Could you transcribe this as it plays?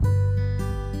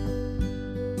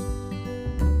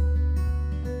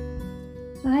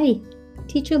Hi,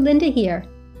 Teacher Linda here,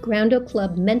 Groundo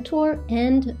Club mentor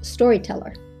and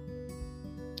storyteller.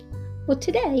 Well,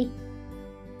 today,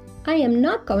 I am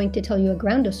not going to tell you a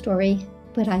Groundo story,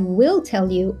 but I will tell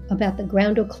you about the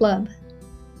Groundo Club.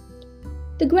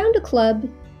 The Groundo Club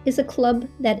is a club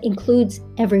that includes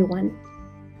everyone.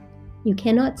 You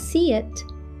cannot see it,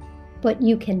 but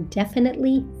you can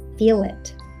definitely feel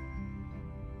it.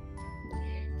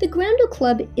 The Groundo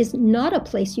Club is not a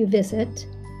place you visit.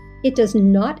 It does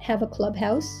not have a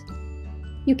clubhouse.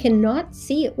 You cannot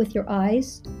see it with your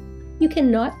eyes. You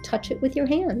cannot touch it with your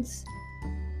hands.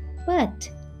 But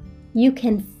you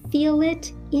can feel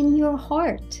it in your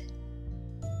heart.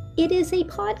 It is a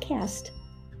podcast,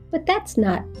 but that's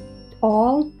not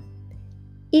all.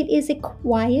 It is a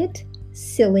quiet,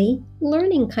 silly,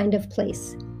 learning kind of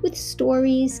place with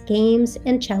stories, games,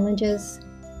 and challenges.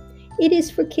 It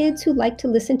is for kids who like to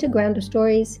listen to Groundo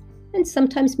stories and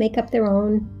sometimes make up their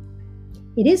own.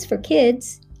 It is for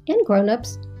kids and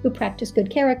grown-ups who practice good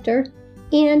character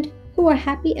and who are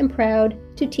happy and proud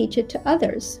to teach it to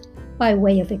others by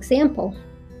way of example.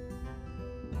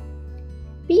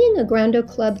 Being a Groundo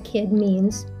Club kid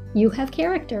means you have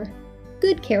character,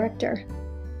 good character.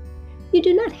 You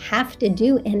do not have to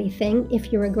do anything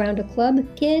if you're a Groundo Club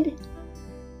kid,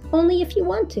 only if you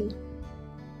want to.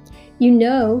 You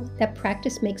know that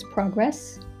practice makes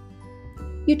progress.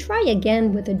 You try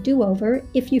again with a do-over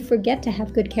if you forget to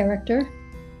have good character.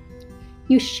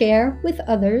 You share with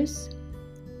others.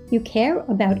 You care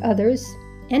about others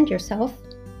and yourself.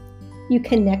 You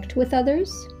connect with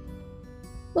others.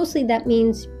 Mostly that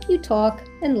means you talk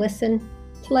and listen,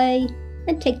 play,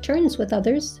 and take turns with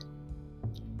others.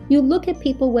 You look at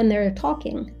people when they're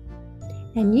talking,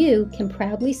 and you can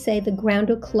proudly say the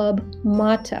Groundo Club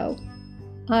motto,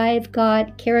 I've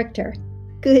got character,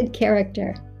 good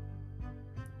character.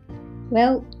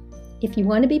 Well, if you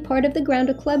want to be part of the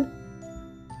Groundo Club,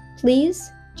 please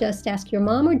just ask your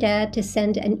mom or dad to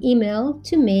send an email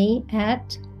to me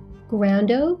at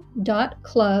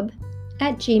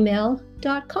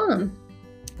groundo.club@gmail.com.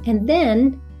 And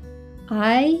then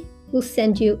I will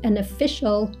send you an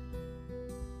official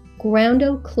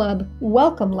Groundo Club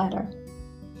welcome letter.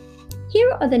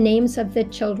 Here are the names of the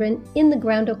children in the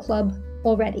Groundo Club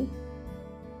already.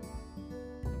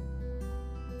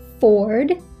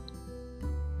 Ford,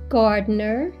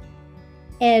 Gardner,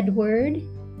 Edward,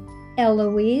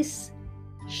 Eloise,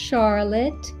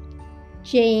 Charlotte,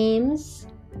 James,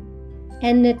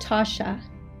 and Natasha.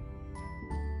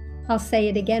 I'll say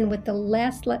it again with the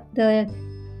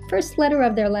first letter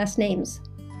of their last names.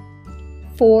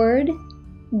 Ford,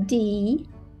 D,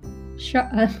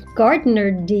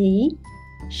 Gardner, D,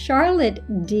 Charlotte,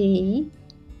 D,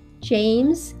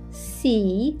 James,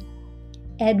 C,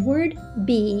 Edward,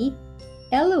 B,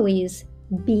 Eloise,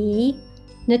 B,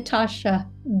 Natasha,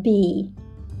 B.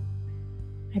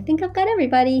 I think I've got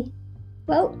everybody.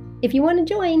 Well, if you want to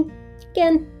join,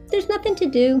 again, there's nothing to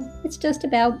do. It's just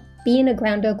about being a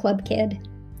Groundo Club kid,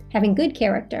 having good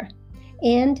character,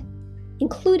 and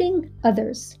including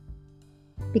others.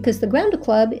 Because the Groundo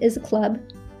Club is a club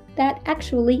that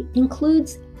actually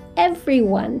includes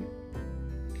everyone.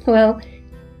 Well,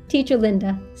 Teacher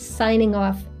Linda signing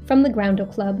off from the Groundo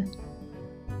Club.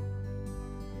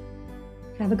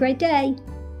 Have a great day.